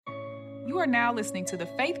You are now listening to the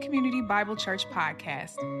Faith Community Bible Church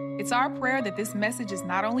podcast. It's our prayer that this message is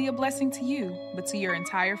not only a blessing to you, but to your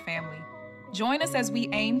entire family. Join us as we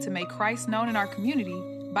aim to make Christ known in our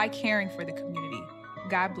community by caring for the community.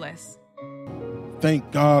 God bless.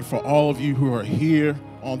 Thank God for all of you who are here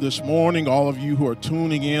on this morning, all of you who are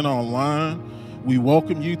tuning in online. We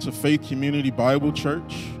welcome you to Faith Community Bible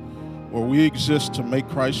Church, where we exist to make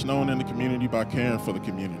Christ known in the community by caring for the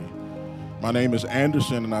community. My name is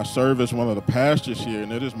Anderson, and I serve as one of the pastors here,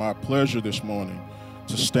 and it is my pleasure this morning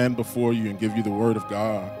to stand before you and give you the word of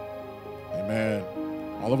God. Amen.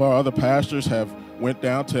 All of our other pastors have went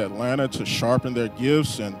down to Atlanta to sharpen their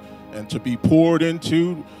gifts and to be poured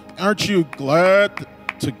into. Aren't you glad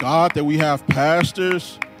to God that we have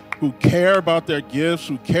pastors who care about their gifts,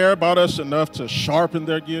 who care about us enough to sharpen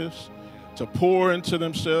their gifts, to pour into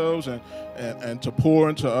themselves and to pour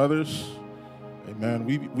into others? Amen.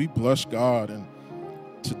 We bless God, and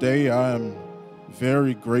today I am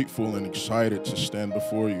very grateful and excited to stand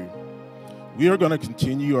before you. We are going to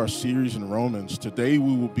continue our series in Romans. Today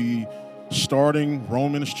we will be starting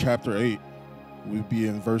Romans chapter 8. We'll be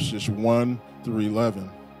in verses 1 through 11.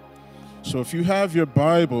 So if you have your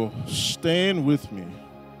Bible, stand with me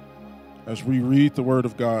as we read the Word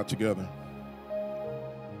of God together.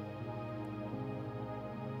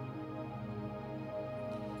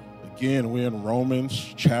 Again, we're in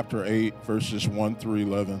Romans chapter 8, verses 1 through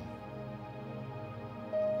 11.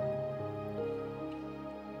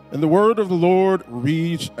 And the word of the Lord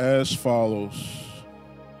reads as follows.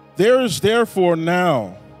 There is therefore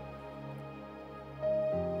now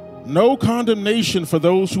no condemnation for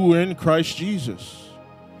those who are in Christ Jesus.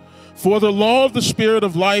 For the law of the Spirit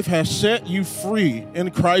of life has set you free in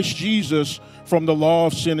Christ Jesus from the law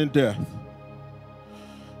of sin and death.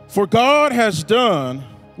 For God has done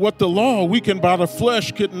what the law, weakened by the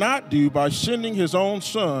flesh, could not do by sending his own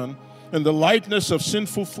Son in the likeness of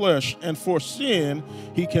sinful flesh, and for sin,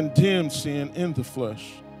 he condemned sin in the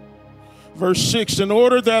flesh. Verse 6, in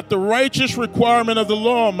order that the righteous requirement of the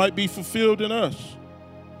law might be fulfilled in us,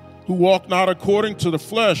 who walk not according to the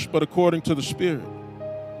flesh, but according to the Spirit.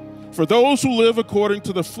 For those who live according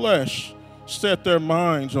to the flesh set their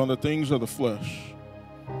minds on the things of the flesh.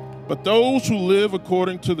 But those who live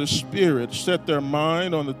according to the Spirit set their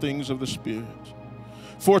mind on the things of the Spirit.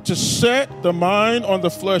 For to set the mind on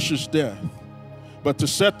the flesh is death, but to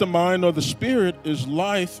set the mind on the Spirit is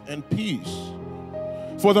life and peace.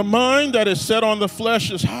 For the mind that is set on the flesh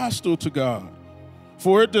is hostile to God,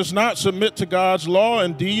 for it does not submit to God's law.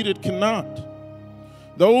 Indeed, it cannot.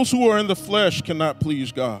 Those who are in the flesh cannot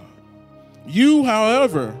please God. You,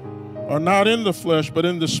 however, are not in the flesh, but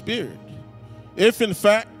in the Spirit, if in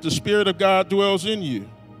fact the Spirit of God dwells in you.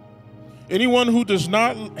 Anyone who does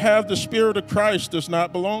not have the Spirit of Christ does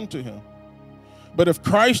not belong to him. But if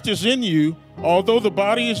Christ is in you, although the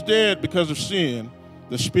body is dead because of sin,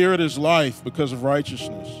 the Spirit is life because of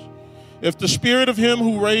righteousness. If the Spirit of him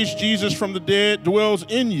who raised Jesus from the dead dwells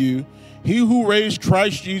in you, he who raised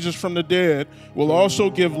Christ Jesus from the dead will also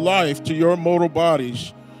give life to your mortal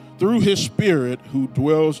bodies through his Spirit who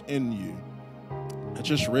dwells in you. I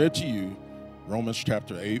just read to you Romans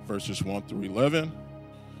chapter 8, verses 1 through 11.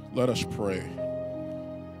 Let us pray.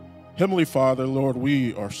 Heavenly Father, Lord,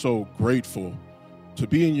 we are so grateful to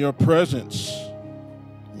be in your presence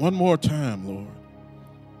one more time, Lord.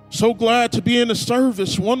 So glad to be in the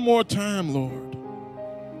service one more time, Lord.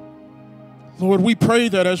 Lord, we pray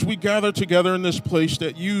that as we gather together in this place,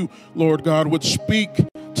 that you, Lord God, would speak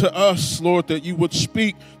to us, Lord, that you would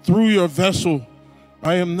speak through your vessel.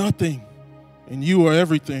 I am nothing, and you are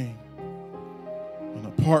everything. And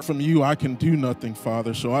apart from you, I can do nothing,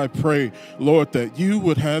 Father. So I pray, Lord, that you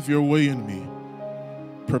would have your way in me.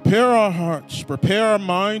 Prepare our hearts, prepare our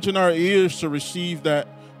minds and our ears to receive that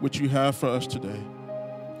which you have for us today.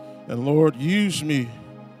 And Lord, use me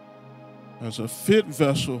as a fit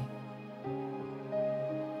vessel,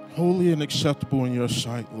 holy and acceptable in your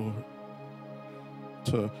sight, Lord,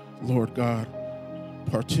 to, Lord God,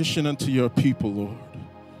 partition unto your people, Lord,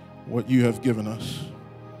 what you have given us.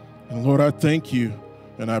 And Lord, I thank you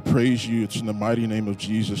and I praise you. It's in the mighty name of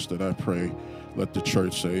Jesus that I pray. Let the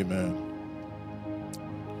church say amen.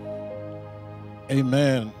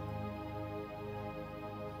 Amen.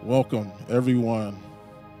 Welcome, everyone.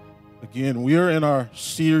 Again, we are in our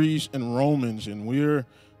series in Romans, and we've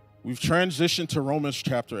transitioned to Romans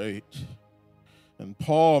chapter 8. And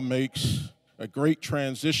Paul makes a great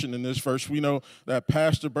transition in this verse. We know that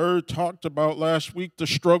Pastor Bird talked about last week, the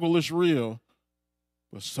struggle is real,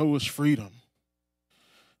 but so is freedom.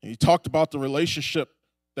 And he talked about the relationship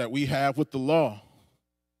that we have with the law.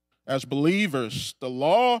 As believers, the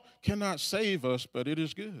law cannot save us, but it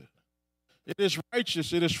is good. It is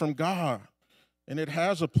righteous. It is from God. And it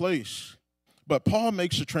has a place. But Paul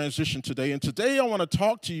makes a transition today. And today I want to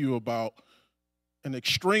talk to you about an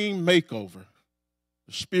extreme makeover,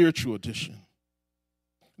 the spiritual edition.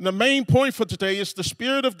 And the main point for today is the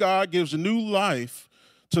Spirit of God gives new life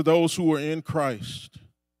to those who are in Christ.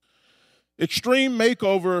 Extreme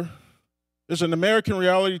Makeover is an American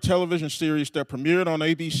reality television series that premiered on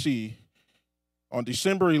ABC on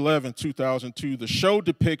December 11, 2002. The show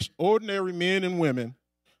depicts ordinary men and women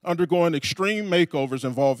undergoing extreme makeovers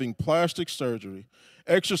involving plastic surgery,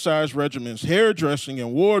 exercise regimens, hairdressing,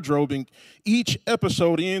 and wardrobing. Each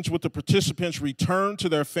episode ends with the participants return to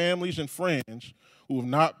their families and friends who have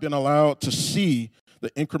not been allowed to see the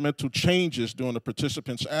incremental changes during the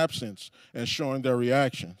participants' absence and showing their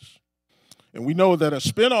reactions. And we know that a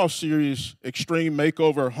spinoff series, Extreme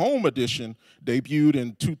Makeover Home Edition, debuted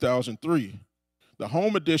in 2003. The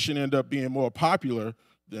Home Edition ended up being more popular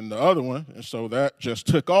than the other one, and so that just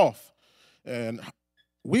took off. And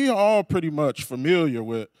we are all pretty much familiar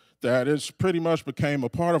with that. It's pretty much became a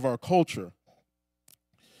part of our culture.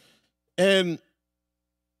 And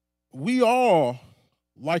we all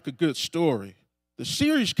like a good story. The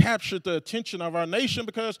series captured the attention of our nation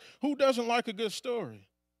because who doesn't like a good story?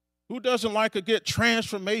 Who doesn't like a good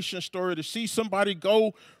transformation story, to see somebody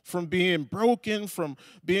go from being broken, from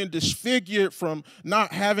being disfigured, from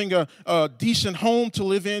not having a decent home to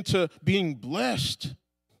live in, to being blessed?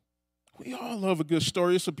 We all love a good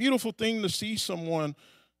story. It's a beautiful thing to see someone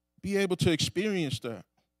be able to experience that,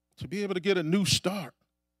 to be able to get a new start.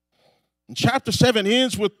 And chapter 7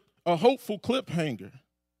 ends with a hopeful cliffhanger.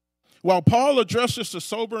 While Paul addresses the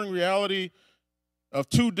sobering reality of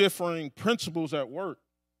two differing principles at work,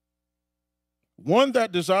 one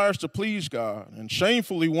that desires to please God, and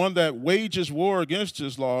shamefully one that wages war against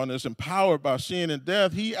his law and is empowered by sin and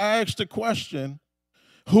death, he asks the question,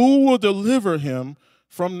 who will deliver him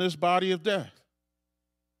from this body of death?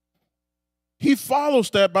 He follows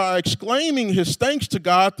that by exclaiming his thanks to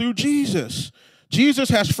God through Jesus. Jesus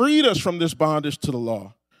has freed us from this bondage to the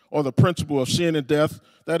law, or the principle of sin and death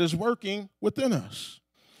that is working within us.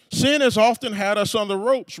 Sin has often had us on the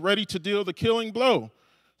ropes, ready to deal the killing blow,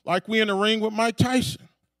 like we in the ring with Mike Tyson.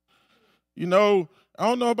 You know, I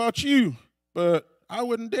don't know about you, but I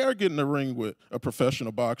wouldn't dare get in the ring with a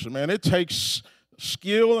professional boxer, man. It takes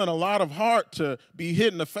skill and a lot of heart to be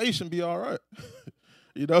hit in the face and be all right.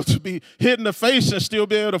 You know, to be hit in the face and still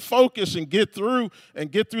be able to focus and get through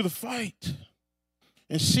the fight.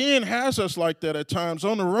 And sin has us like that at times,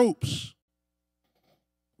 on the ropes,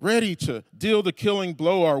 ready to deal the killing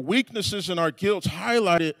blow. Our weaknesses and our guilt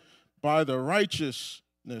highlighted by the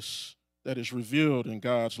righteousness that is revealed in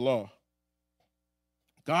God's law.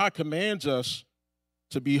 God commands us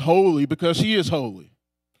to be holy because he is holy.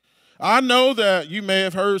 I know that you may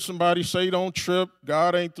have heard somebody say, don't trip,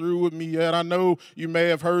 God ain't through with me yet. I know you may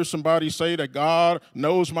have heard somebody say that God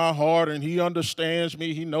knows my heart and he understands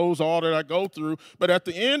me. He knows all that I go through. But at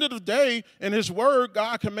the end of the day, in his word,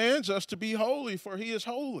 God commands us to be holy, for he is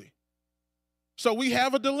holy. So we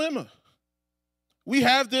have a dilemma. We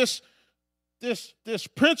have this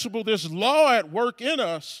principle, this law at work in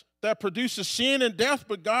us that produces sin and death,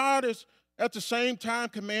 but God is at the same time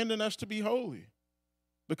commanding us to be holy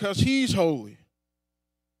because he's holy.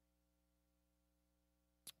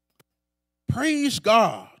 Praise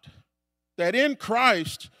God that in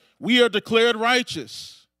Christ we are declared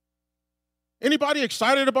righteous. Anybody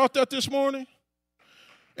excited about that this morning?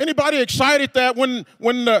 Anybody excited that when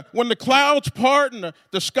the clouds part and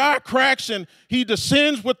the sky cracks and he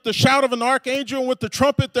descends with the shout of an archangel and with the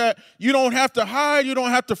trumpet, that you don't have to hide, you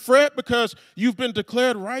don't have to fret because you've been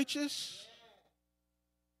declared righteous?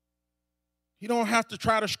 You don't have to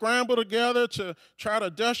try to scramble together to try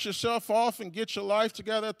to dust yourself off and get your life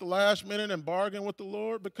together at the last minute and bargain with the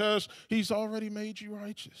Lord because he's already made you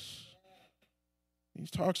righteous. He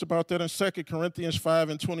talks about that in 2 Corinthians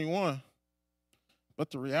 5:21.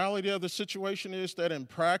 But the reality of the situation is that in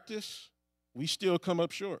practice, we still come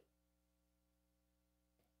up short.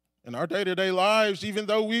 In our day-to-day lives, even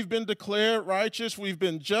though we've been declared righteous, we've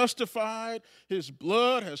been justified, his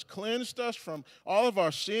blood has cleansed us from all of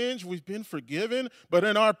our sins, we've been forgiven, but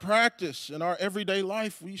in our practice, in our everyday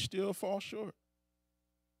life, we still fall short.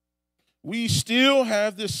 We still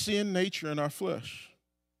have this sin nature in our flesh,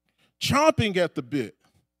 chomping at the bit,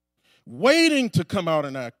 waiting to come out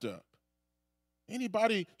and act up.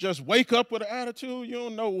 Anybody just wake up with an attitude? You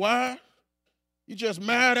don't know why. You're just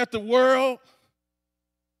mad at the world.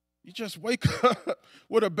 You just wake up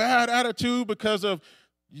with a bad attitude because of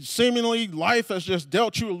seemingly life has just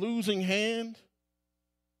dealt you a losing hand.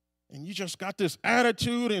 and you just got this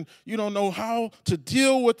attitude and you don't know how to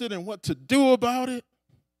deal with it and what to do about it.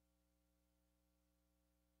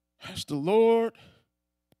 Has the Lord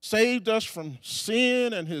saved us from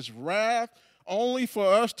sin and his wrath only for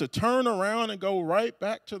us to turn around and go right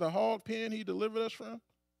back to the hog pen he delivered us from?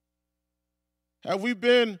 Have we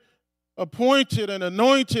been appointed and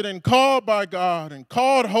anointed and called by God and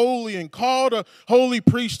called holy and called a holy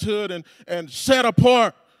priesthood and set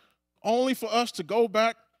apart only for us to go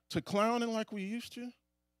back to clowning like we used to?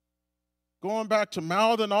 Going back to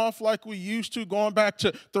mouthing off like we used to? Going back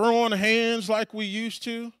to throwing hands like we used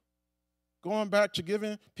to? Going back to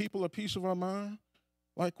giving people a piece of our mind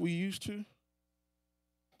like we used to?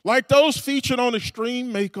 Like those featured on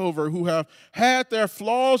Extreme Makeover who have had their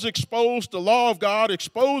flaws exposed, the law of God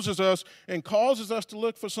exposes us and causes us to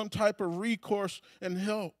look for some type of recourse and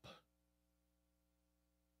help.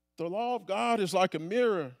 The law of God is like a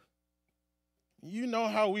mirror. You know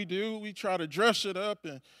how we do. We try to dress it up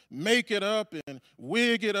and make it up and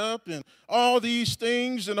wig it up and all these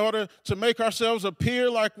things in order to make ourselves appear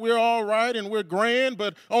like we're all right and we're grand,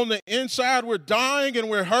 but on the inside we're dying and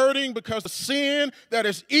we're hurting because the sin that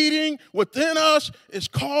is eating within us is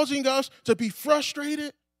causing us to be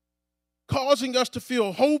frustrated, causing us to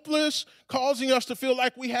feel hopeless, causing us to feel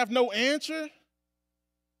like we have no answer.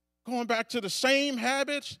 Going back to the same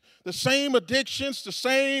habits, the same addictions, the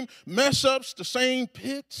same mess-ups, the same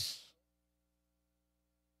pits.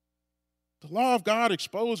 The law of God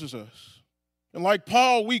exposes us. And like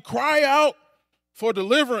Paul, we cry out for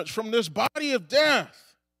deliverance from this body of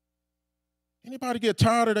death. Anybody get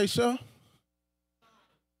tired of themselves?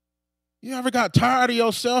 You ever got tired of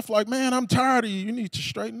yourself? Like, man, I'm tired of you. You need to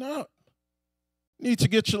straighten up. You need to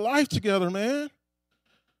get your life together, man.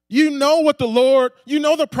 You know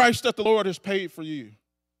the price that the Lord has paid for you.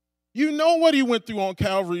 You know what he went through on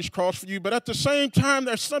Calvary's cross for you, but at the same time,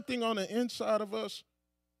 there's something on the inside of us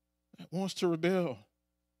that wants to rebel,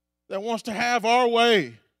 that wants to have our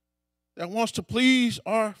way, that wants to please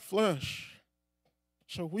our flesh.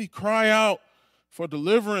 So we cry out for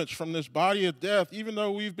deliverance from this body of death, even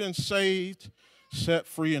though we've been saved, set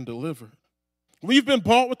free, and delivered. We've been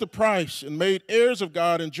bought with a price and made heirs of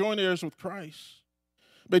God and joint heirs with Christ.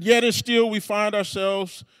 But yet and still we find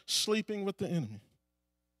ourselves sleeping with the enemy.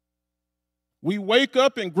 We wake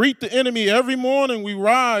up and greet the enemy every morning. We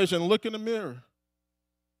rise and look in the mirror.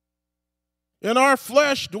 In our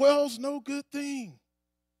flesh dwells no good thing.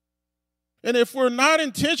 And if we're not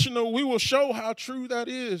intentional, we will show how true that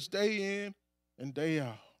is day in and day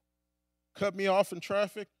out. Cut me off in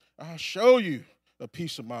traffic, I'll show you a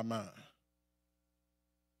piece of my mind.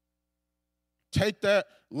 Take that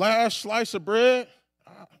last slice of bread.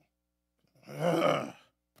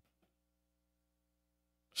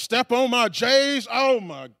 Step on my J's. Oh,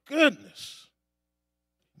 my goodness.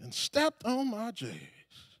 And stepped on my J's.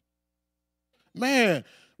 Man,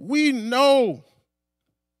 we know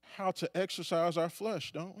how to exercise our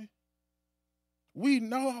flesh, don't we? We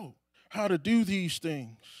know how to do these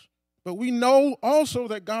things. But we know also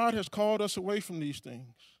that God has called us away from these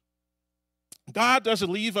things. God doesn't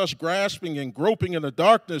leave us grasping and groping in the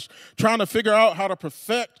darkness, trying to figure out how to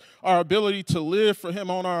perfect our ability to live for him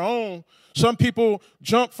on our own. Some people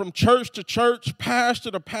jump from church to church,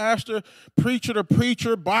 pastor to pastor, preacher to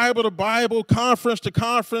preacher, Bible to Bible, conference to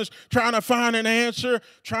conference, trying to find an answer,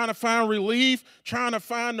 trying to find relief, trying to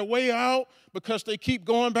find the way out because they keep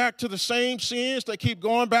going back to the same sins. They keep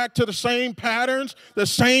going back to the same patterns, the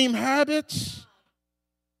same habits.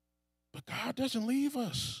 But God doesn't leave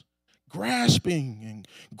us grasping and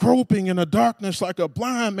groping in the darkness like a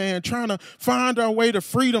blind man, trying to find our way to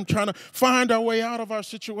freedom, trying to find our way out of our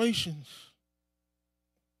situations.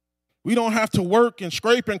 We don't have to work and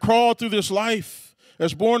scrape and crawl through this life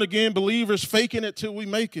as born-again believers, faking it till we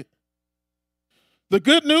make it. The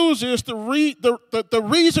good news is the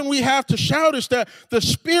reason we have to shout is that the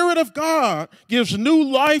Spirit of God gives new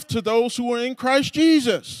life to those who are in Christ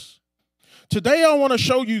Jesus. Today I want to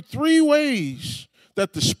show you 3 ways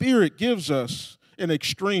that the Spirit gives us an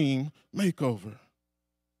extreme makeover.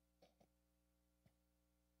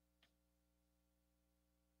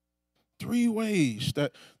 Three ways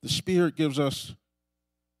that the Spirit gives us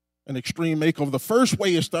an extreme makeover. The first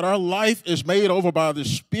way is that our life is made over by the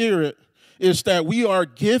Spirit, is that we are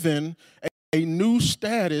given a new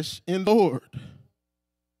status in the Lord.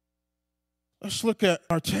 Let's look at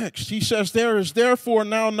our text. He says, there is therefore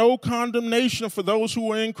now no condemnation for those who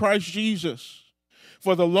are in Christ Jesus.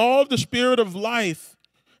 For the law of the Spirit of life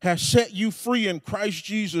has set you free in Christ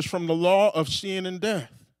Jesus from the law of sin and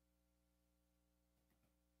death.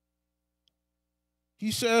 He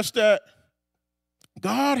says that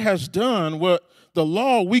God has done what the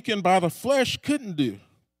law weakened by the flesh couldn't do.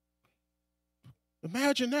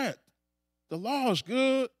 Imagine that. The law is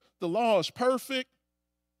good. The law is perfect.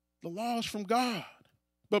 The law is from God.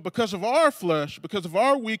 But because of our flesh, because of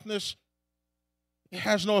our weakness, it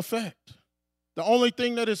has no effect. The only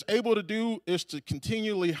thing that it's able to do is to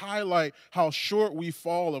continually highlight how short we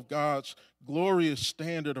fall of God's glorious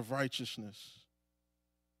standard of righteousness.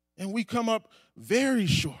 And we come up very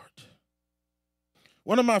short.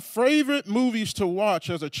 One of my favorite movies to watch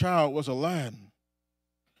as a child was Aladdin.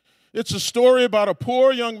 It's a story about a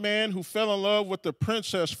poor young man who fell in love with a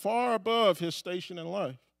princess far above his station in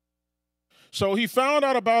life. So he found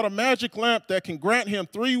out about a magic lamp that can grant him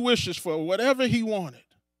 3 wishes for whatever he wanted.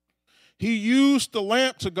 He used the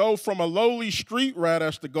lamp to go from a lowly street rat,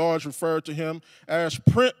 as the guards referred to him,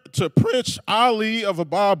 to Prince Ali of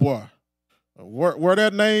Ababwa. Where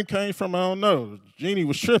that name came from, I don't know. Genie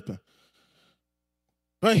was tripping.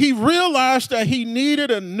 But he realized that he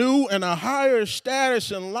needed a new and a higher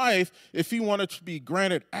status in life if he wanted to be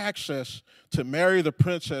granted access to marry the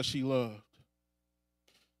princess he loved.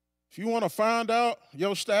 If you want to find out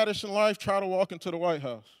your status in life, try to walk into the White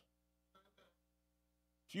House.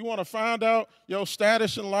 If you want to find out your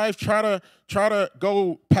status in life, try to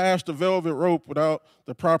go past the velvet rope without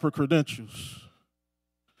the proper credentials.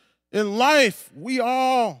 In life, we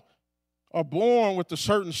all are born with a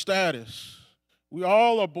certain status. We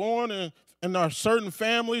all are born in our certain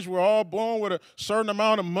families. We're all born with a certain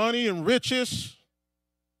amount of money and riches.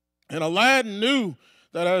 And Aladdin knew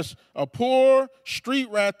that as a poor street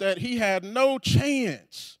rat that he had no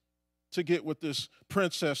chance to get with this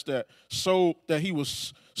princess that he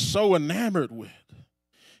was so enamored with.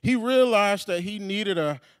 He realized that he needed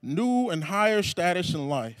a new and higher status in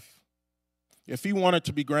life if he wanted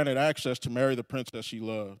to be granted access to marry the princess he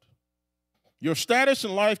loved. Your status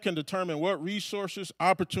in life can determine what resources,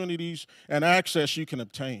 opportunities, and access you can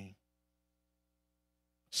obtain.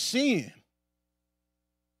 Sin,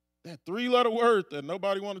 that 3-letter word that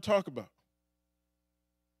nobody want to talk about.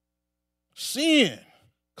 Sin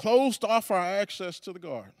closed off our access to the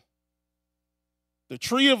garden, the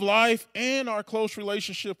tree of life, and our close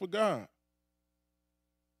relationship with God.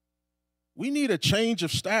 We need a change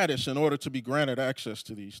of status in order to be granted access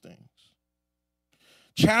to these things.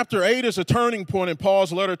 Chapter 8 is a turning point in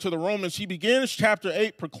Paul's letter to the Romans. He begins chapter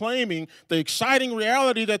 8 proclaiming the exciting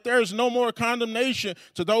reality that there is no more condemnation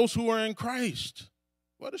to those who are in Christ.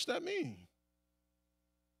 What does that mean?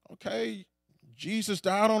 Okay, Jesus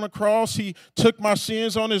died on the cross. He took my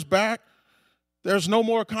sins on his back. There's no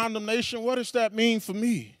more condemnation. What does that mean for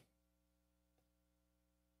me?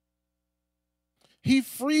 He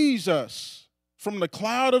frees us from the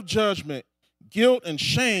cloud of judgment, guilt, and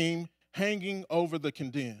shame hanging over the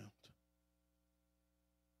condemned.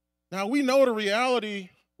 Now, we know the reality,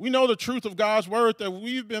 we know the truth of God's word that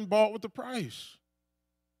we've been bought with a price.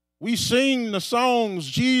 We sing the songs,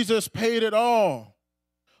 Jesus paid it all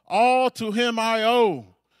to him I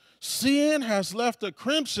owe. Sin has left a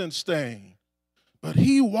crimson stain, but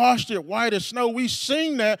he washed it white as snow. We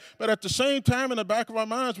sing that, but at the same time in the back of our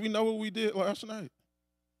minds, we know what we did last night.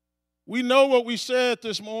 We know what we said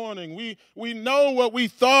this morning. We know what we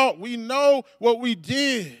thought. We know what we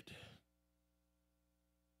did.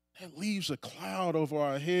 That leaves a cloud over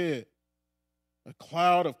our head, a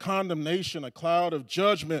cloud of condemnation, a cloud of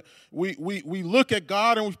judgment. We look at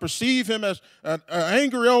God and we perceive him as an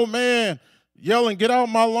angry old man yelling, "Get out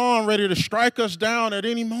my lawn," ready to strike us down at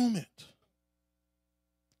any moment.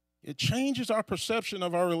 It changes our perception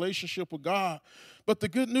of our relationship with God. But the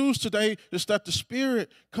good news today is that the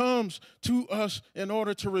Spirit comes to us in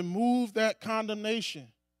order to remove that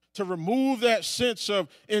condemnation, to remove that sense of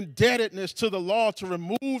indebtedness to the law, to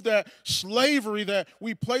remove that slavery that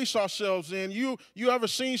we place ourselves in. You ever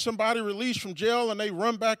seen somebody released from jail and they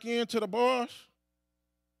run back into the bars?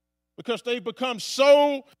 Because they become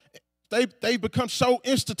so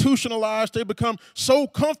institutionalized, they become so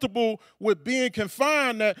comfortable with being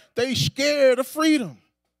confined that they scared of freedom.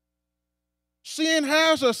 Sin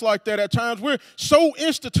has us like that at times. We're so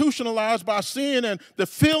institutionalized by sin and the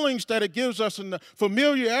feelings that it gives us and the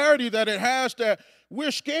familiarity that it has that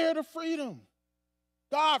we're scared of freedom.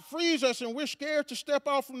 God frees us and we're scared to step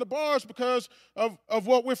out from the bars because of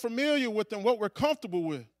what we're familiar with and what we're comfortable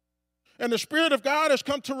with. And the Spirit of God has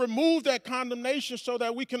come to remove that condemnation so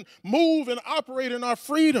that we can move and operate in our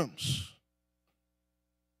freedoms.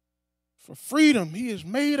 For freedom, he has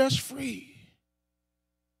made us free.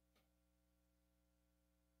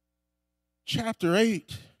 Chapter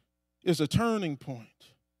 8 is a turning point.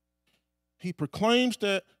 He proclaims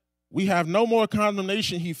that We have no more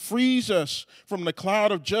condemnation. He frees us from the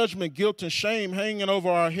cloud of judgment, guilt, and shame hanging over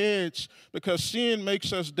our heads because sin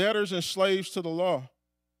makes us debtors and slaves to the law.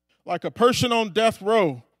 Like a person on death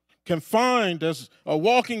row, confined as a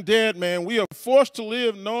walking dead man, we are forced to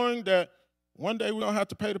live knowing that one day we don't have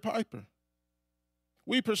to pay the piper.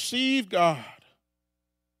 We perceive God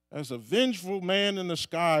as a vengeful man in the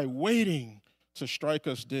sky waiting to strike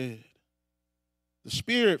us dead. The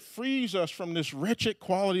Spirit frees us from this wretched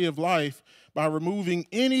quality of life by removing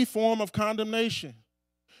any form of condemnation,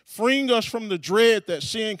 freeing us from the dread that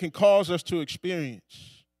sin can cause us to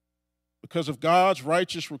experience because of God's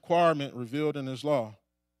righteous requirement revealed in His law.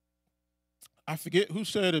 I forget who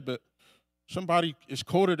said it, but somebody is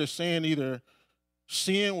quoted as saying either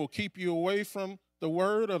sin will keep you away from the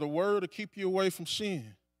word or the word will keep you away from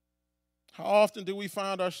sin. How often do we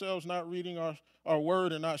find ourselves not reading our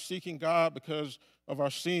word and not seeking God because of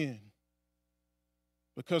our sin?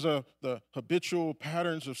 Because of the habitual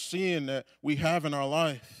patterns of sin that we have in our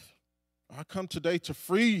life. I come today to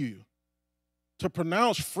free you, to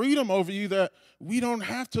pronounce freedom over you that we don't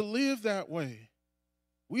have to live that way.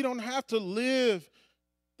 We don't have to live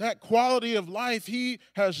that quality of life. He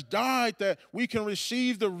has died that we can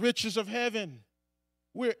receive the riches of heaven.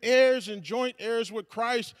 We're heirs and joint heirs with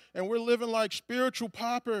Christ, and we're living like spiritual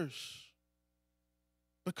paupers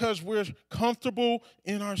because we're comfortable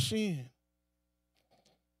in our sin.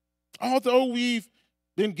 Although we've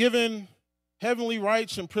been given heavenly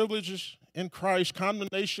rights and privileges in Christ,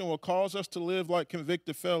 condemnation will cause us to live like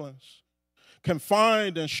convicted felons,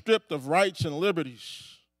 confined and stripped of rights and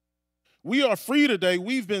liberties. We are free today.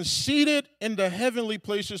 We've been seated in the heavenly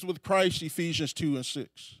places with Christ, Ephesians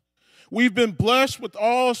 2:6. We've been blessed with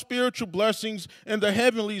all spiritual blessings in the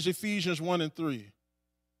heavenlies, Ephesians 1:3.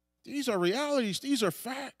 These are realities. These are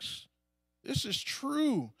facts. This is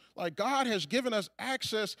true. Like God has given us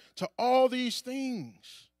access to all these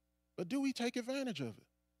things. But do we take advantage of it?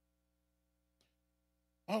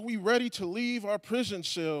 Are we ready to leave our prison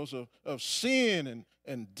cells of sin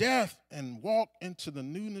and death and walk into the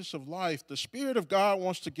newness of life? The Spirit of God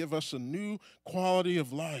wants to give us a new quality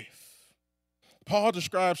of life. Paul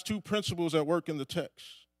describes two principles at work in the text.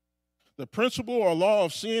 The principle or law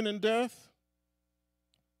of sin and death.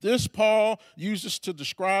 This Paul uses to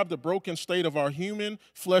describe the broken state of our human,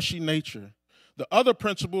 fleshy nature. The other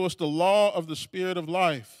principle is the law of the Spirit of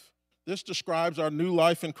life. This describes our new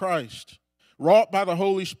life in Christ, wrought by the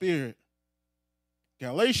Holy Spirit.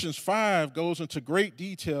 Galatians 5 goes into great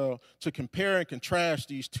detail to compare and contrast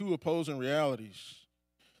these two opposing realities.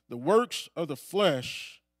 The works of the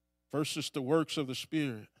flesh versus the works of the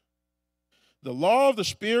Spirit. The law of the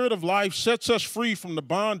Spirit of life sets us free from the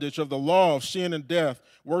bondage of the law of sin and death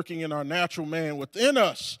working in our natural man within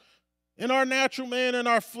us. In our natural man, in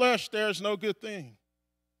our flesh, there is no good thing.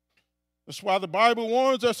 That's why the Bible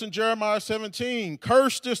warns us in Jeremiah 17,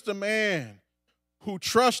 cursed is the man who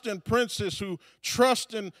trusts in princes, who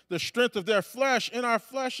trust in the strength of their flesh. In our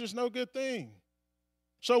flesh is no good thing.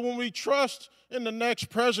 So when we trust in the next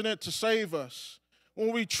president to save us,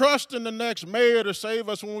 when we trust in the next mayor to save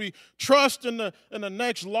us, when we trust in the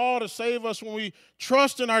next law to save us, when we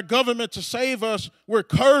trust in our government to save us, we're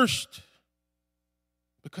cursed.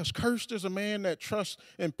 Because cursed is a man that trusts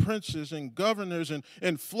in princes and governors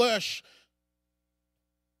and flesh.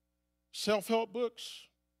 Self-help books,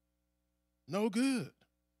 no good.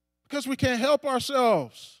 Because we can't help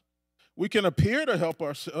ourselves. We can appear to help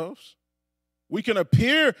ourselves. We can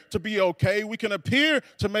appear to be okay. We can appear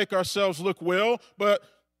to make ourselves look well. But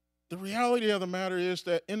the reality of the matter is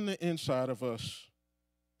that in the inside of us,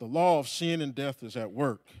 the law of sin and death is at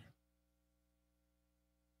work.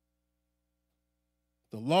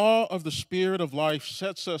 The law of the Spirit of life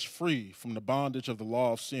sets us free from the bondage of the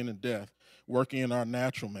law of sin and death working in our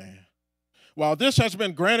natural man. While this has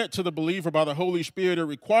been granted to the believer by the Holy Spirit, it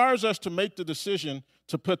requires us to make the decision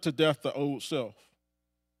to put to death the old self.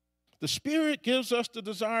 The Spirit gives us the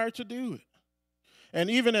desire to do it and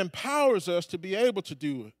even empowers us to be able to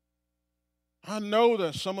do it. I know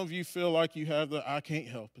that some of you feel like you have the I can't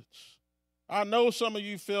help it. I know some of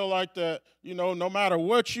you feel like that, no matter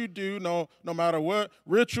what you do, no matter what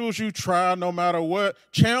rituals you try, no matter what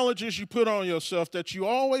challenges you put on yourself, that you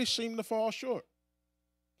always seem to fall short.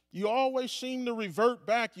 You always seem to revert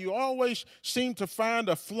back. You always seem to find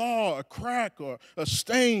a flaw, a crack, or a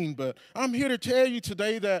stain. But I'm here to tell you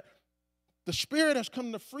today that the Spirit has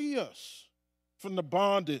come to free us from the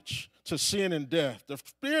bondage to sin and death. The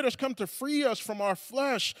Spirit has come to free us from our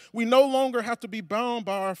flesh. We no longer have to be bound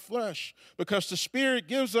by our flesh because the Spirit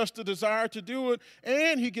gives us the desire to do it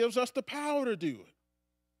and He gives us the power to do it.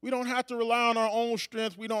 We don't have to rely on our own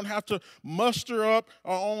strength. We don't have to muster up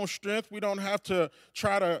our own strength. We don't have to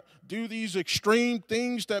try to do these extreme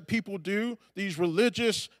things that people do, these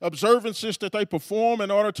religious observances that they perform in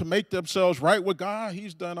order to make themselves right with God.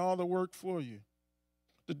 He's done all the work for you.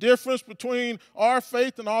 The difference between our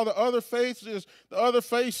faith and all the other faiths is the other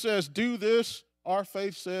faith says, do this. Our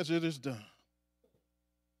faith says it is done.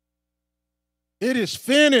 It is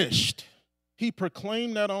finished. He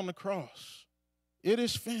proclaimed that on the cross. It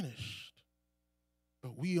is finished,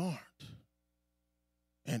 but we aren't.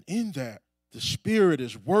 And in that, the Spirit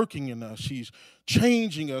is working in us. He's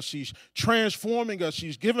changing us. He's transforming us.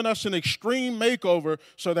 He's given us an extreme makeover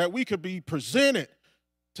so that we could be presented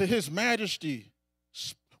to His majesty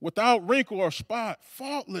without wrinkle or spot,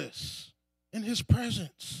 faultless in His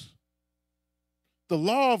presence. The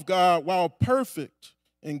law of God, while perfect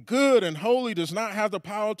and good and holy, does not have the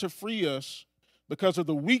power to free us because of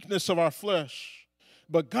the weakness of our flesh.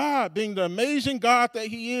 But God, being the amazing God that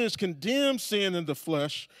He is, condemned sin in the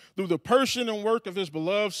flesh through the person and work of His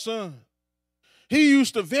beloved Son. He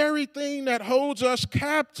used the very thing that holds us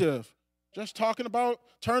captive, just talking about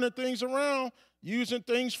turning things around, using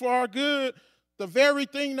things for our good, the very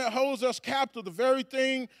thing that holds us captive, the very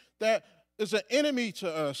thing that is an enemy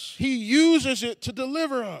to us. He uses it to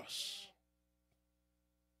deliver us.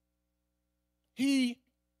 He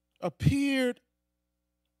appeared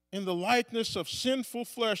in the likeness of sinful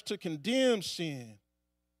flesh to condemn sin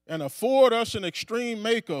and afford us an extreme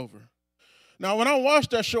makeover. Now, when I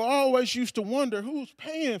watched that show, I always used to wonder, who's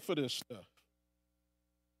paying for this stuff?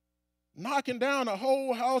 Knocking down a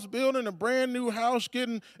whole house, building a brand new house,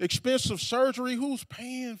 getting expensive surgery, who's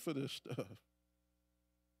paying for this stuff?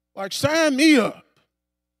 Like, sign me up.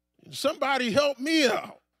 Somebody help me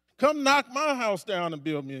out. Come knock my house down and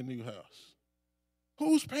build me a new house.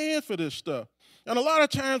 Who's paying for this stuff? And a lot of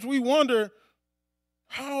times we wonder,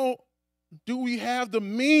 how do we have the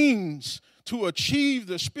means to achieve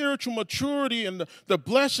the spiritual maturity and the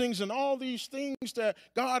blessings and all these things that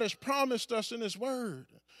God has promised us in His Word?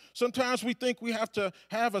 Sometimes we think we have to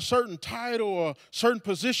have a certain title or a certain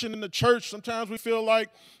position in the church. Sometimes we feel like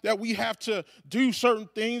that we have to do certain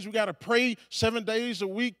things. We got to pray 7 days a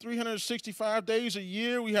week, 365 days a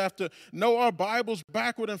year. We have to know our Bibles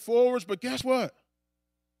backward and forwards. But guess what?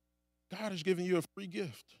 God has given you a free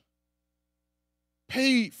gift,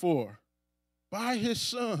 paid for by His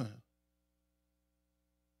Son.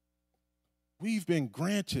 We've been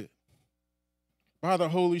granted by the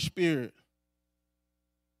Holy Spirit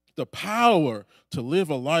the power to live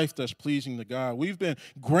a life that's pleasing to God. We've been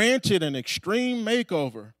granted an extreme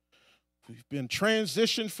makeover. We've been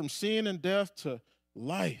transitioned from sin and death to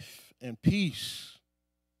life and peace.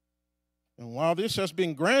 And while this has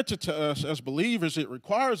been granted to us as believers, it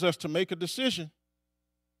requires us to make a decision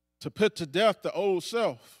to put to death the old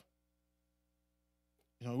self.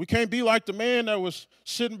 You know, we can't be like the man that was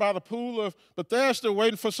sitting by the pool of Bethesda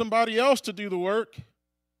waiting for somebody else to do the work.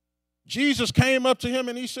 Jesus came up to him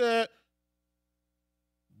and He said,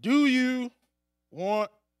 do you want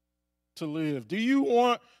to live? Do you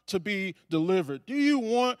want to be delivered? Do you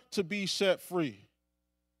want to be set free?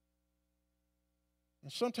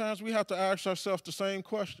 And sometimes we have to ask ourselves the same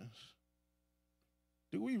questions.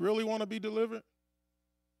 Do we really want to be delivered?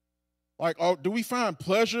 Like, do we find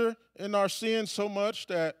pleasure in our sin so much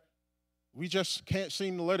that we just can't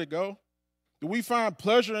seem to let it go? Do we find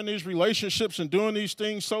pleasure in these relationships and doing these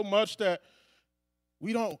things so much that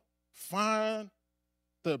we don't find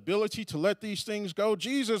the ability to let these things go?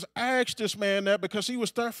 Jesus asked this man that because he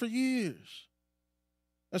was there for years.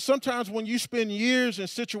 And sometimes when you spend years in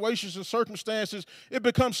situations and circumstances, it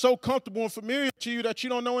becomes so comfortable and familiar to you that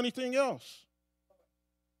you don't know anything else.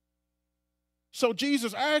 So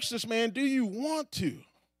Jesus asked this man, do you want to?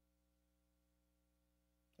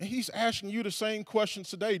 And He's asking you the same questions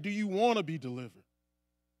today. Do you want to be delivered?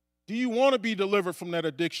 Do you want to be delivered from that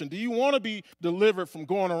addiction? Do you want to be delivered from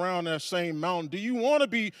going around that same mountain? Do you want to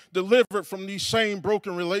be delivered from these same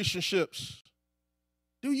broken relationships?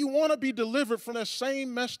 Do you want to be delivered from that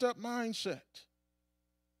same messed up mindset?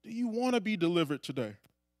 Do you want to be delivered today?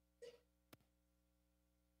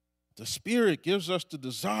 The Spirit gives us the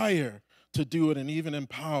desire to do it and even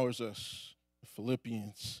empowers us.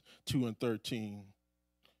 Philippians 2:13.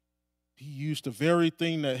 He used the very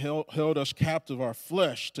thing that held us captive, our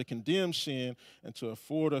flesh, to condemn sin and to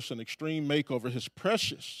afford us an extreme makeover. His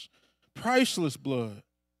precious, priceless blood,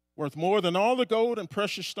 worth more than all the gold and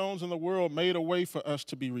precious stones in the world, made a way for us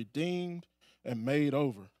to be redeemed and made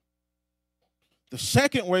over. The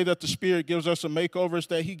second way that the Spirit gives us a makeover is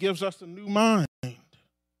that He gives us a new mind.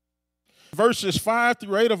 Verses 5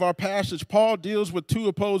 through 8 of our passage, Paul deals with two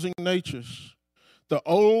opposing natures. the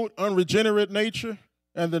old unregenerate nature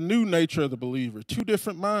and the new nature of the believer, two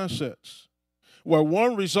different mindsets, where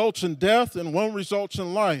one results in death and one results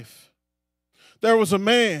in life. There was a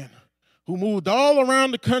man who moved all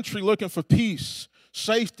around the country looking for peace,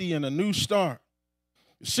 safety, and a new start.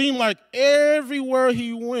 It seemed like everywhere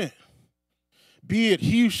he went, be it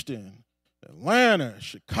Houston, Atlanta,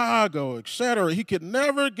 Chicago, etc., he could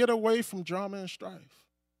never get away from drama and strife.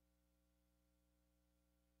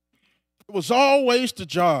 It was always the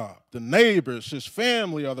job, the neighbors, his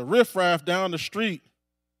family, or the riffraff down the street.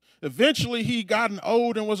 Eventually, he'd gotten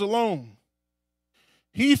old and was alone.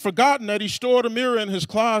 He'd forgotten that he stored a mirror in his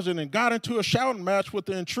closet and got into a shouting match with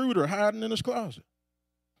the intruder hiding in his closet.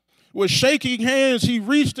 With shaking hands, he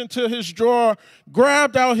reached into his drawer,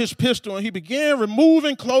 grabbed out his pistol, and he began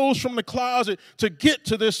removing clothes from the closet to get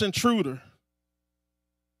to this intruder.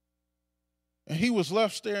 And he was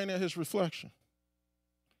left staring at his reflection.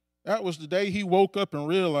 That was the day he woke up and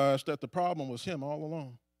realized that the problem was him all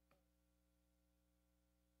along.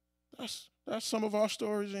 That's some of our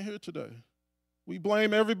stories in here today. We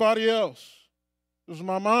blame everybody else. It was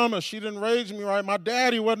my mama. She didn't raise me right. My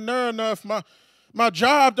daddy wasn't there enough. My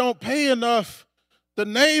job don't pay enough. The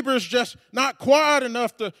neighbors just not quiet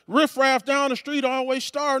enough. The riffraff down the street always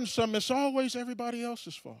starting something. It's always everybody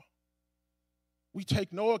else's fault. We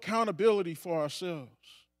take no accountability for ourselves.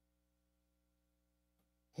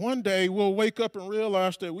 One day we'll wake up and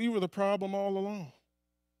realize that we were the problem all along.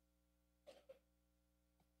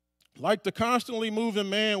 Like the constantly moving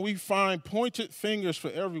man, we find pointed fingers for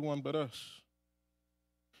everyone but us.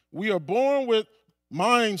 We are born with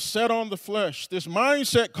minds set on the flesh. This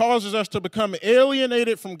mindset causes us to become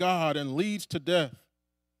alienated from God and leads to death.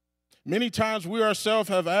 Many times we ourselves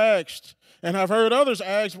have asked and have heard others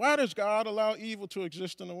ask, why does God allow evil to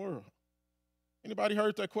exist in the world? Anybody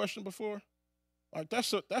heard that question before? Like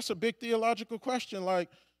that's a big theological question. Like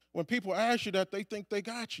when people ask you that, they think they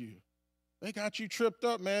got you. They got you tripped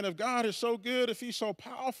up, man. If God is so good, if he's so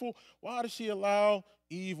powerful, why does he allow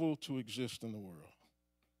evil to exist in the world?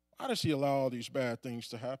 Why does he allow all these bad things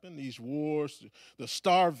to happen? These wars, the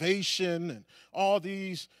starvation, and all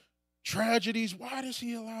these tragedies, why does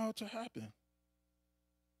he allow it to happen?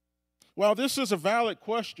 Well, this is a valid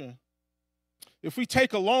question. If we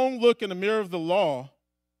take a long look in the mirror of the law,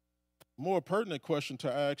 a more pertinent question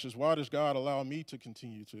to ask is, why does God allow me to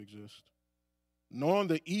continue to exist? Knowing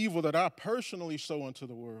the evil that I personally sow into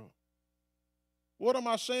the world. What am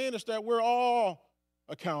I saying is that we're all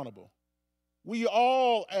accountable. We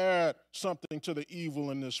all add something to the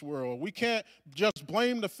evil in this world. We can't just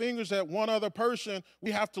blame the fingers at one other person.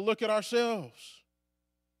 We have to look at ourselves.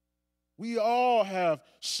 We all have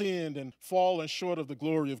sinned and fallen short of the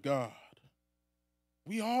glory of God.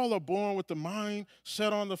 We all are born with the mind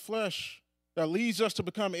set on the flesh that leads us to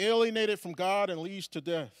become alienated from God and leads to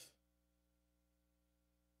death.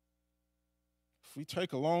 If we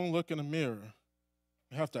take a long look in the mirror,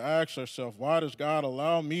 we have to ask ourselves, why does God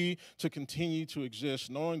allow me to continue to exist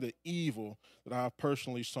knowing the evil that I have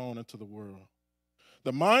personally sown into the world?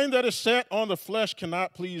 The mind that is set on the flesh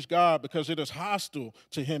cannot please God because it is hostile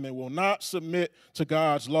to him and will not submit to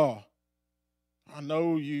God's law. I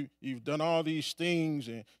know you've done all these things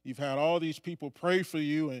and you've had all these people pray for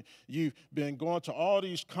you and you've been going to all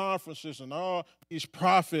these conferences and all these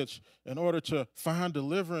prophets in order to find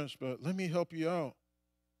deliverance, but let me help you out.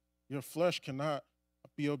 Your flesh cannot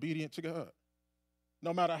be obedient to God.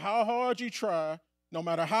 No matter how hard you try, no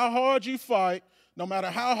matter how hard you fight, no matter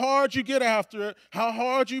how hard you get after it, how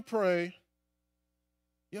hard you pray,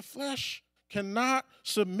 your flesh cannot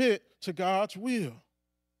submit to God's will.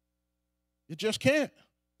 It just can't.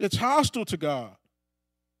 It's hostile to God.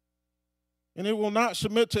 And it will not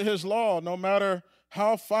submit to his law, no matter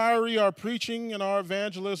how fiery our preaching and our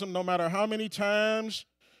evangelism, no matter how many times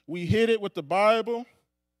we hit it with the Bible.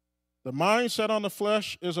 The mindset on the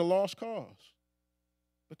flesh is a lost cause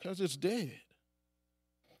because it's dead.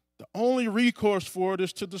 The only recourse for it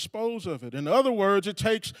is to dispose of it. In other words, it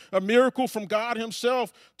takes a miracle from God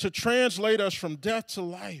himself to translate us from death to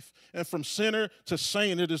life and from sinner to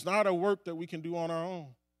saint. It is not a work that we can do on our own.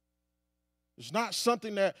 It's not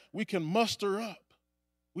something that we can muster up.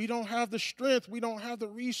 We don't have the strength. We don't have the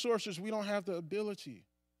resources. We don't have the ability.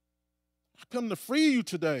 I come to free you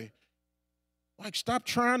today. Like, stop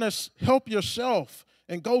trying to help yourself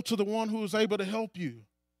and go to the one who is able to help you.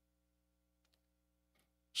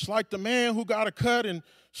 It's like the man who got a cut and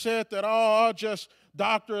said that, I'll just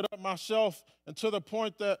doctor it up myself, and to the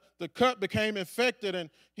point that the cut became infected and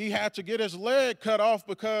he had to get his leg cut off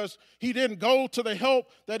because he didn't go to the help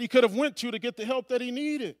that he could have went to get the help that he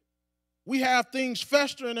needed. We have things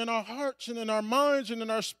festering in our hearts and in our minds and in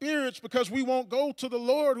our spirits because we won't go to the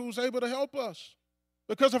Lord who's able to help us,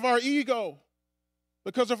 because of our ego,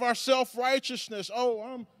 because of our self-righteousness.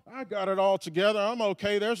 Oh, I got it all together. I'm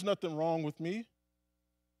okay. There's nothing wrong with me.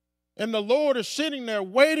 And the Lord is sitting there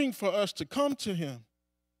waiting for us to come to him,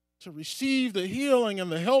 to receive the healing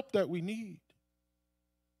and the help that we need.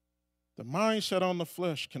 The mindset on the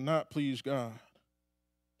flesh cannot please God.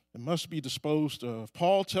 It must be disposed of.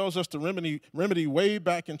 Paul tells us the remedy way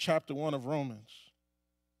back in chapter 1 of Romans.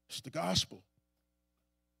 It's the gospel.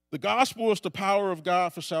 The gospel is the power of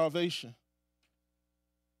God for salvation.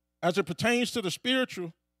 As it pertains to the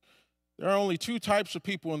spiritual, there are only two types of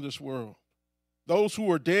people in this world: those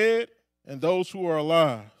who are dead and those who are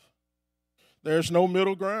alive. There's no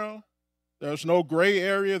middle ground. There's no gray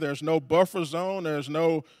area. There's no buffer zone. There's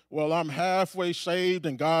no, well, I'm halfway saved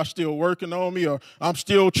and God's still working on me, or I'm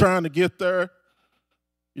still trying to get there.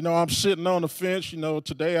 You know, I'm sitting on the fence. You know,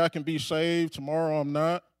 today I can be saved, tomorrow I'm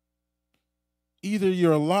not. Either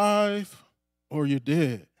you're alive or you're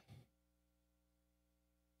dead.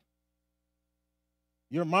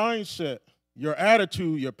 Your mindset, your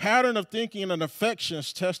attitude, your pattern of thinking and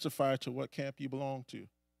affections testify to what camp you belong to.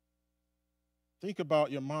 Think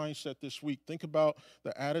about your mindset this week. Think about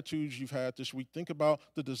the attitudes you've had this week. Think about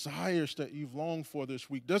the desires that you've longed for this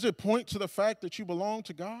week. Does it point to the fact that you belong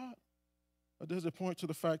to God? Or does it point to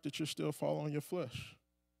the fact that you're still following your flesh?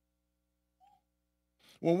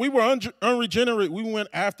 When we were unregenerate, we went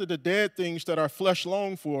after the dead things that our flesh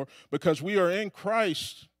longed for. Because we are in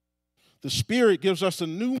Christ, the Spirit gives us a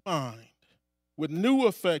new mind with new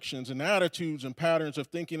affections and attitudes and patterns of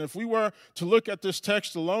thinking. If we were to look at this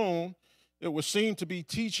text alone, it would seem to be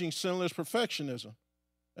teaching sinless perfectionism.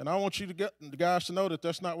 And I want you to get the guys to know that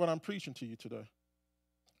that's not what I'm preaching to you today.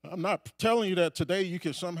 I'm not telling you that today you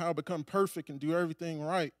can somehow become perfect and do everything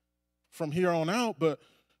right from here on out. But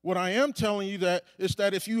what I am telling you that is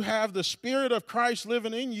that if you have the Spirit of Christ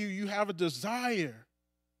living in you, you have a desire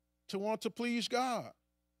to want to please God.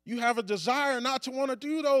 You have a desire not to want to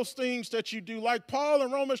do those things that you do. Like Paul in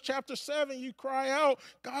Romans chapter 7, you cry out,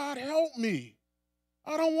 God, help me.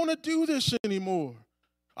 I don't want to do this anymore.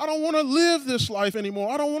 I don't want to live this life anymore.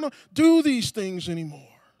 I don't want to do these things anymore.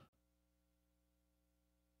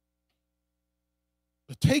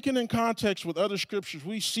 But taken in context with other scriptures,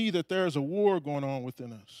 we see that there is a war going on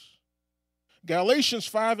within us. Galatians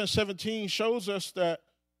 5:17 shows us that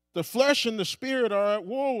the flesh and the spirit are at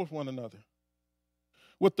war with one another.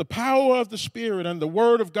 With the power of the Spirit and the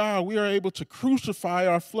word of God, we are able to crucify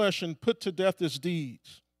our flesh and put to death its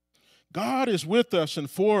deeds. God is with us and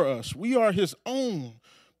for us. We are his own,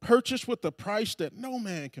 purchased with a price that no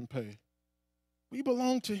man can pay. We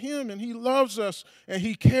belong to him, and he loves us, and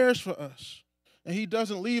he cares for us, and he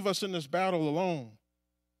doesn't leave us in this battle alone.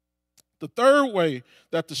 The third way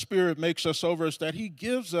that the Spirit makes us over is that he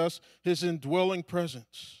gives us his indwelling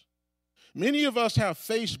presence. Many of us have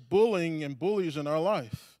faced bullying and bullies in our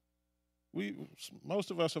life. Most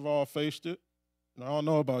of us have all faced it. I don't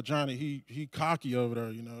know about Johnny. He cocky over there,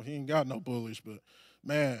 you know. He ain't got no bullies. But,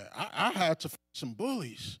 man, I had to face some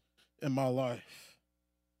bullies in my life.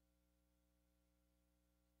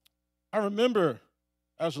 I remember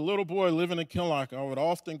as a little boy living in Kinloch, I would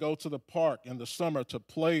often go to the park in the summer to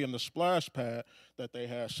play in the splash pad that they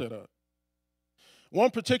had set up.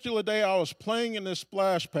 One particular day, I was playing in this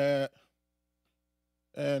splash pad,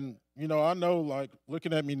 and, you know, I know, like,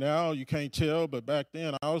 looking at me now, you can't tell, but back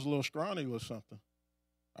then, I was a little scrawny or something.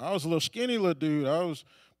 I was a little skinny little dude. I was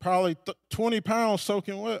probably 20 pounds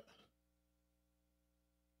soaking wet.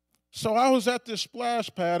 So I was at this splash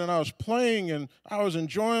pad, and I was playing, and I was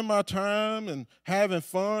enjoying my time and having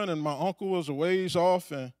fun, and my uncle was a ways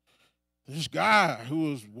off, and this guy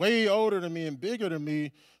who was way older than me and bigger than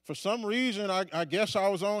me, for some reason, I guess I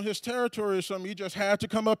was on his territory or something, he just had to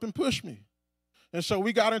come up and push me. And so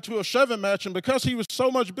we got into a shoving match, and because he was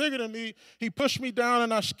so much bigger than me, he pushed me down,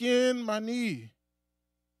 and I skinned my knee.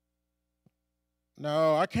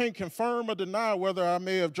 Now, I can't confirm or deny whether I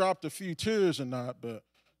may have dropped a few tears or not, but,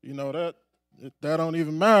 you know, that don't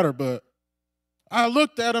even matter. But I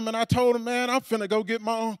looked at him, and I told him, man, I'm finna go get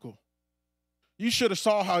my uncle. You should have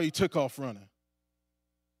saw how he took off running.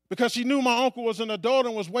 Because he knew my uncle was an adult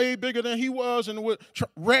and was way bigger than he was and would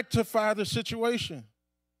rectify the situation.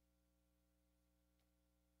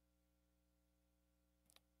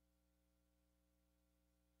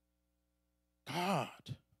 God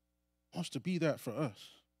wants to be that for us.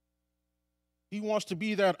 He wants to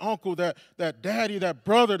be that uncle, that daddy, that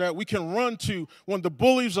brother that we can run to when the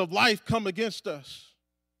bullies of life come against us.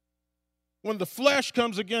 When the flesh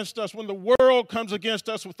comes against us, when the world comes against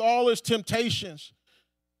us with all its temptations.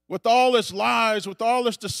 with all its lies, with all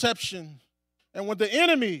its deception. And when the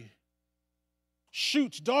enemy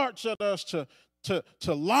shoots darts at us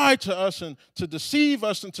to lie to us and to deceive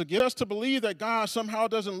us and to get us to believe that God somehow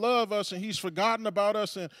doesn't love us and he's forgotten about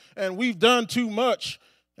us and we've done too much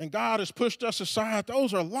and God has pushed us aside,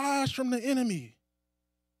 those are lies from the enemy.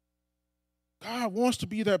 God wants to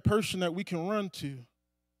be that person that we can run to.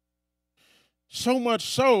 So much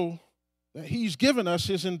so that he's given us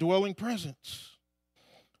his indwelling presence.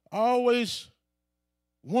 I always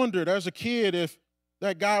wondered as a kid if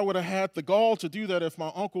that guy would have had the gall to do that if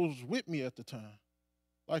my uncle was with me at the time.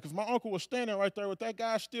 Like if my uncle was standing right there, would that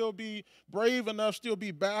guy still be brave enough, still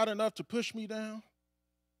be bad enough to push me down?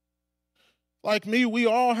 Like me, we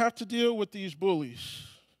all have to deal with these bullies.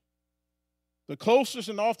 The closest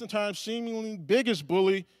and oftentimes seemingly biggest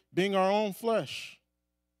bully being our own flesh.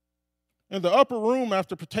 In the upper room,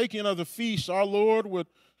 after partaking of the feast, our Lord would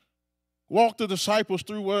walk the disciples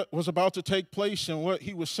through what was about to take place and what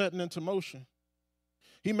he was setting into motion.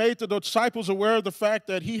 He made the disciples aware of the fact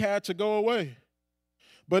that he had to go away.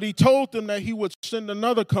 But he told them that he would send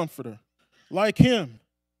another comforter like him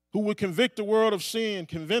who would convict the world of sin,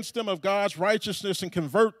 convince them of God's righteousness, and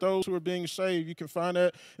convert those who are being saved. You can find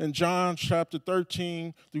that in John chapter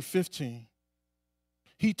 13 through 15.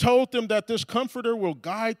 He told them that this comforter will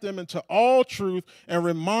guide them into all truth and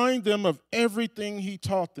remind them of everything he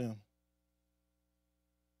taught them.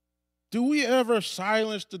 Do we ever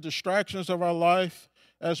silence the distractions of our life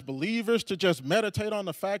as believers to just meditate on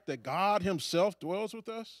the fact that God himself dwells with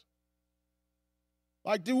us?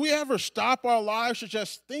 Like, do we ever stop our lives to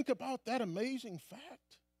just think about that amazing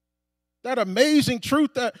fact? That amazing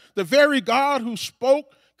truth that the very God who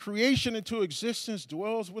spoke creation into existence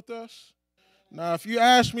dwells with us? Now, if you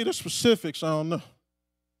ask me the specifics, I don't know.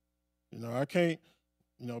 I can't,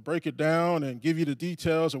 break it down and give you the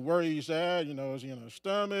details of where he's at. Is he in our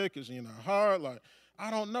stomach? Is he in our heart? Like, I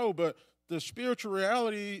don't know, but the spiritual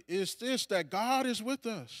reality is this, that God is with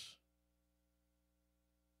us.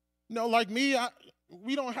 Like me,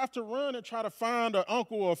 we don't have to run and try to find an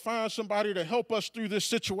uncle or find somebody to help us through this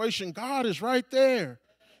situation. God is right there.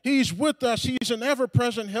 He's with us. He's an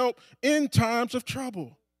ever-present help in times of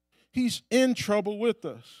trouble. He's in trouble with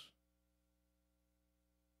us.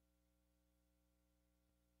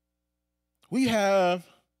 We have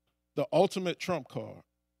the ultimate trump card,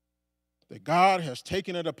 that God has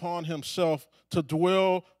taken it upon himself to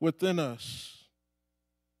dwell within us.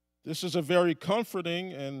 This is a very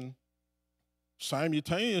comforting and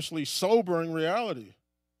simultaneously sobering reality.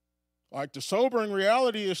 Like, the sobering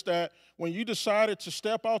reality is that when you decided to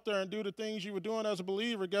step out there and do the things you were doing as a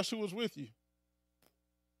believer, guess who was with you?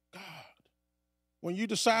 God. When you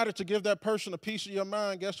decided to give that person a piece of your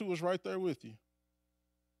mind, guess who was right there with you?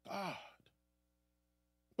 God.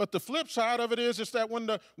 But the flip side of it is that when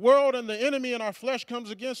the world and the enemy and our flesh comes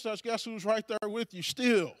against us, guess who's right there with you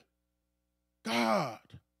still? God.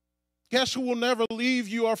 Guess who will never leave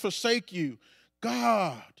you or forsake you?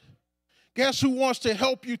 God. Guess who wants to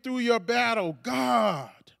help you through your battle? God.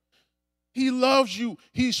 He loves you.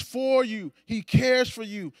 He's for you. He cares for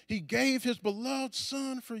you. He gave his beloved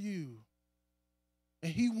son for you.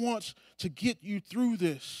 And he wants to get you through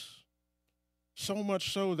this. So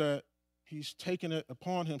much so that he's taken it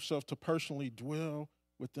upon himself to personally dwell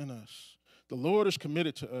within us. The Lord is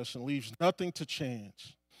committed to us and leaves nothing to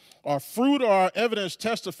chance. Our fruit or our evidence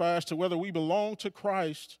testifies to whether we belong to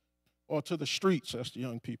Christ or to the streets, as the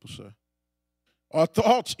young people say. Our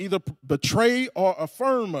thoughts either betray or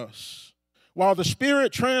affirm us. While the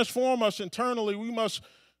Spirit transforms us internally, we must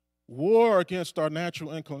war against our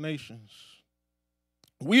natural inclinations.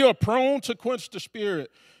 We are prone to quench the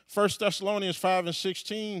Spirit. 1 Thessalonians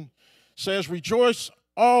 5:16 says, "Rejoice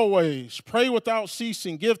always, pray without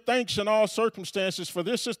ceasing, give thanks in all circumstances, for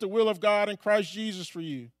this is the will of God in Christ Jesus for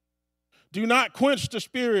you. Do not quench the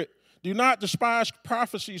Spirit. Do not despise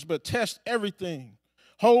prophecies, but test everything.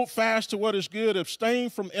 Hold fast to what is good. Abstain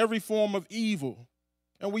from every form of evil."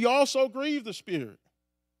 And we also grieve the Spirit.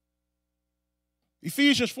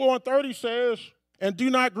 Ephesians 4:30 says, "And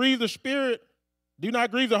do not grieve the Spirit. Do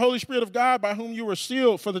not grieve the Holy Spirit of God, by whom you were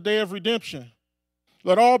sealed for the day of redemption.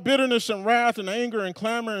 Let all bitterness and wrath and anger and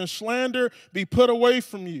clamor and slander be put away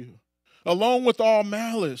from you, along with all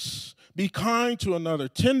malice. Be kind to another,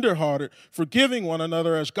 tenderhearted, forgiving one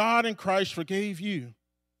another as God in Christ forgave you."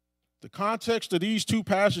 The context of these two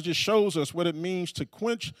passages shows us what it means to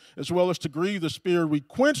quench as well as to grieve the Spirit. We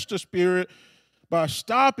quench the Spirit by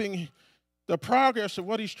stopping the progress of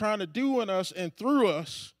what he's trying to do in us and through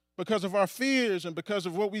us because of our fears and because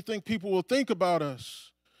of what we think people will think about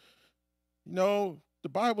us. The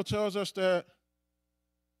Bible tells us that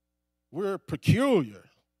we're peculiar.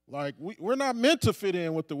 Like, we're not meant to fit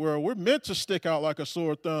in with the world. We're meant to stick out like a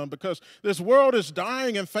sore thumb because this world is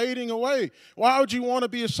dying and fading away. Why would you want to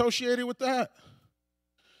be associated with that?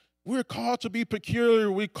 We're called to be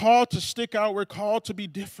peculiar. We're called to stick out. We're called to be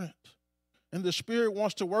different. And the Spirit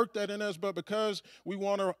wants to work that in us, but because we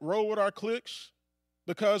want to roll with our cliques,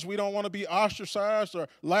 because we don't want to be ostracized or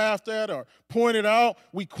laughed at or pointed out,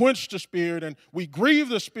 we quench the Spirit and we grieve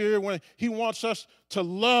the Spirit when He wants us to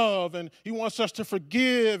love and He wants us to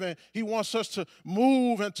forgive and He wants us to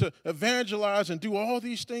move and to evangelize and do all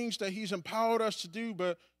these things that He's empowered us to do,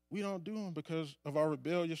 but we don't do them because of our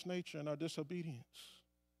rebellious nature and our disobedience.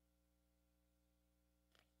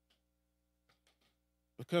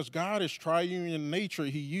 Because God is triune in nature,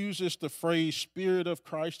 He uses the phrase Spirit of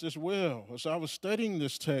Christ as well. As I was studying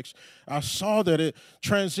this text, I saw that it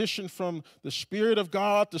transitioned from the Spirit of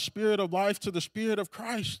God, the Spirit of life, to the Spirit of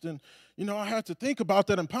Christ. And, I had to think about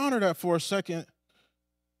that and ponder that for a second.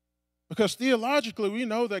 Because theologically, we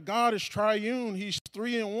know that God is triune. He's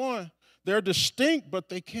 3 in 1. They're distinct, but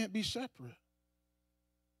they can't be separate.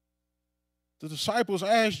 The disciples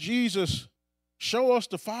asked Jesus, "Show us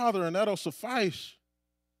the Father, and that'll suffice."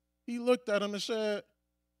 He looked at them and said,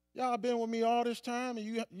 "Y'all been with me all this time and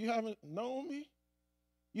you haven't known me?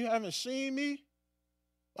 You haven't seen me?"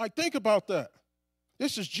 Like, think about that.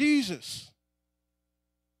 This is Jesus.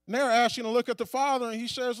 And they're asking to look at the Father, and He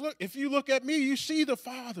says, "Look, if you look at me, you see the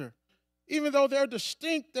Father." Even though they're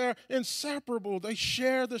distinct, they're inseparable. They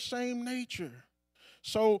share the same nature.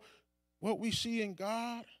 So what we see in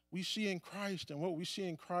God, we see in Christ. And what we see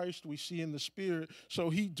in Christ, we see in the Spirit.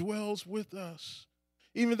 So He dwells with us.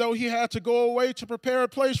 Even though He had to go away to prepare a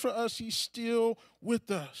place for us, He's still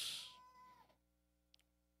with us.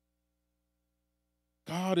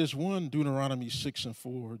 God is one, Deuteronomy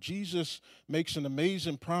 6:4. Jesus makes an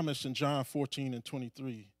amazing promise in John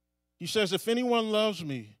 14:23. He says, "If anyone loves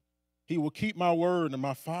me, he will keep my word, and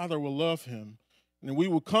my Father will love him, and we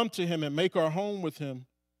will come to him and make our home with him."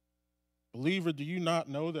 Believer, do you not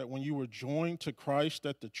know that when you were joined to Christ,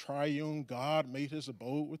 that the triune God made His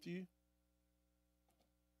abode with you?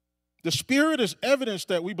 The Spirit is evidence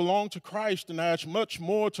that we belong to Christ and adds much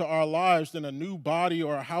more to our lives than a new body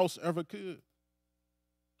or a house ever could.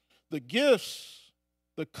 The gifts,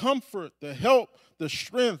 the comfort, the help, the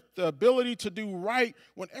strength, the ability to do right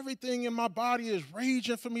when everything in my body is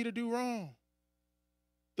raging for me to do wrong.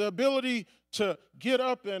 The ability to get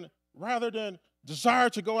up and rather than desire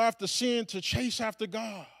to go after sin, to chase after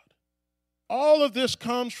God. All of this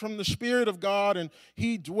comes from the Spirit of God, and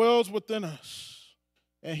He dwells within us.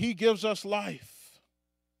 And He gives us life.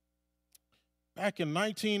 Back in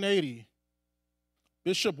 1980,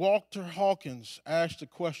 Bishop Walter Hawkins asked the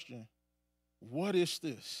question, "What is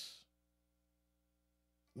this?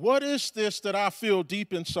 What is this that I feel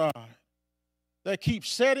deep inside that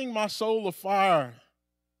keeps setting my soul afire?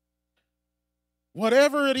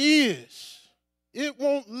 Whatever it is, it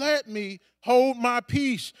won't let me hold my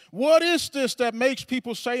peace. What is this that makes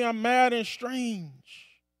people say I'm mad and strange?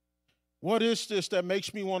 What is this that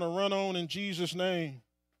makes me want to run on in Jesus' name?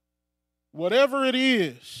 Whatever it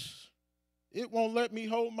is, it won't let me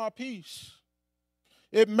hold my peace.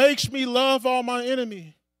 It makes me love all my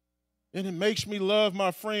enemy, and it makes me love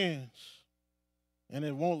my friends. And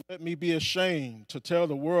it won't let me be ashamed to tell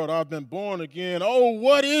the world I've been born again. Oh,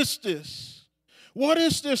 what is this? What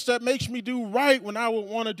is this that makes me do right when I would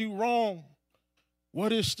want to do wrong?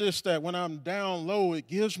 What is this that when I'm down low, it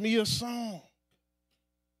gives me a song?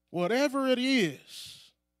 Whatever it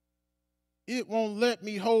is, it won't let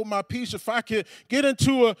me hold my peace." If I could get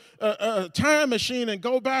into a time machine and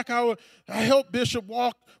go back, I help Bishop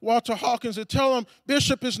Walter Hawkins and tell him,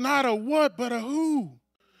 "Bishop, is not a what, but a who.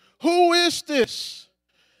 Who is this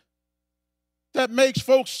that makes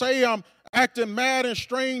folks say I'm acting mad and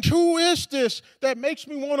strange? Who is this that makes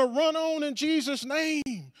me want to run on in Jesus'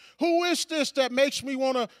 name? Who is this that makes me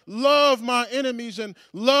want to love my enemies and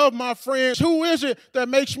love my friends? Who is it that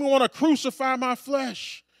makes me want to crucify my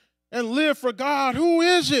flesh and live for God? Who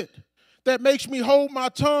is it that makes me hold my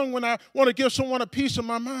tongue when I want to give someone a piece of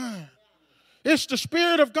my mind?" It's the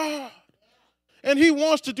Spirit of God. And He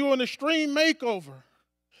wants to do an extreme makeover.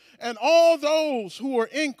 And all those who are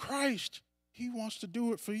in Christ, He wants to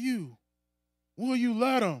do it for you. Will you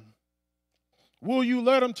let Him? Will you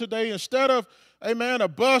let Him today? Instead of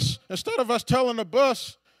us telling the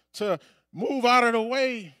bus to move out of the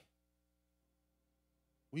way,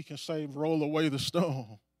 we can say, "Roll away the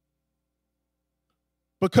stone."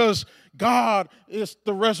 Because God is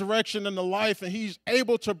the resurrection and the life, and He's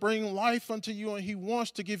able to bring life unto you, and He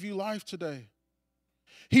wants to give you life today.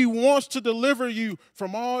 He wants to deliver you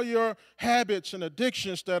from all your habits and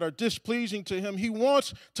addictions that are displeasing to him. He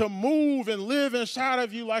wants to move and live inside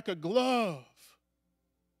of you like a glove.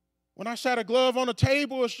 When I set a glove on a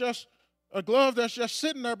table, it's just a glove that's just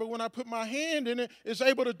sitting there, but when I put my hand in it, it's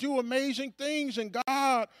able to do amazing things. And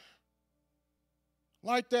God,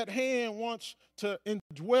 like that hand, wants to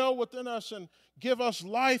indwell within us and give us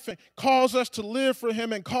life and cause us to live for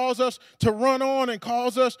him and cause us to run on and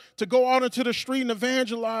cause us to go out into the street and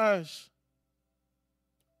evangelize.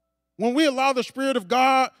 When we allow the Spirit of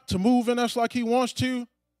God to move in us like he wants to,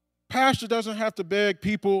 pastor doesn't have to beg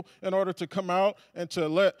people in order to come out and to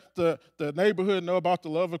let the neighborhood know about the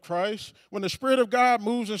love of Christ. When the Spirit of God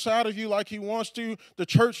moves inside of you like he wants to, the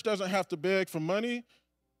church doesn't have to beg for money.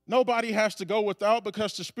 Nobody has to go without,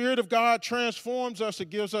 because the Spirit of God transforms us. It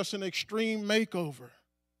gives us an extreme makeover.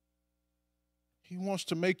 He wants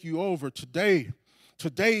to make you over today.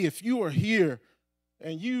 Today, if you are here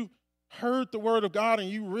and you heard the word of God and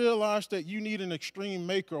you realize that you need an extreme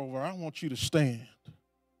makeover, I want you to stand.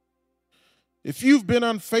 If you've been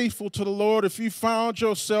unfaithful to the Lord, if you found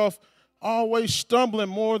yourself always stumbling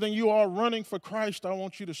more than you are running for Christ, I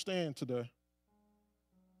want you to stand today.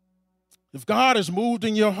 If God has moved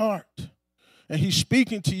in your heart and he's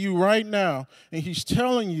speaking to you right now and he's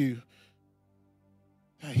telling you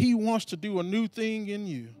that he wants to do a new thing in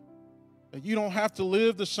you, that you don't have to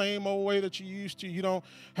live the same old way that you used to, you don't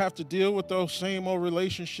have to deal with those same old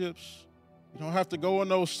relationships, you don't have to go in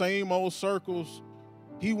those same old circles.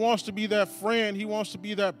 He wants to be that friend. He wants to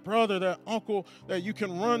be that brother, that uncle that you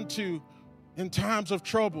can run to in times of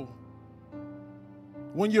trouble.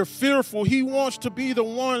 When you're fearful, he wants to be the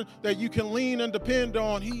one that you can lean and depend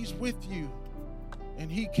on. He's with you,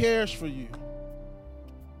 and he cares for you.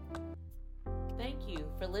 Thank you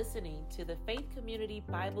for listening to the Faith Community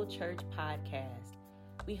Bible Church podcast.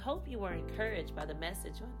 We hope you were encouraged by the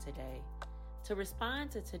message on today. To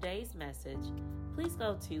respond to today's message, please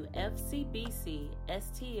go to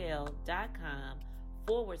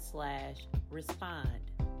fcbcstl.com/respond.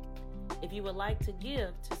 If you would like to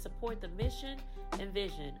give to support the mission and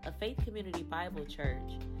vision of Faith Community Bible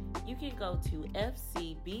Church, you can go to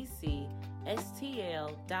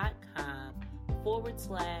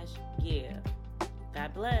fcbcstl.com/give.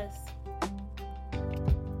 God bless.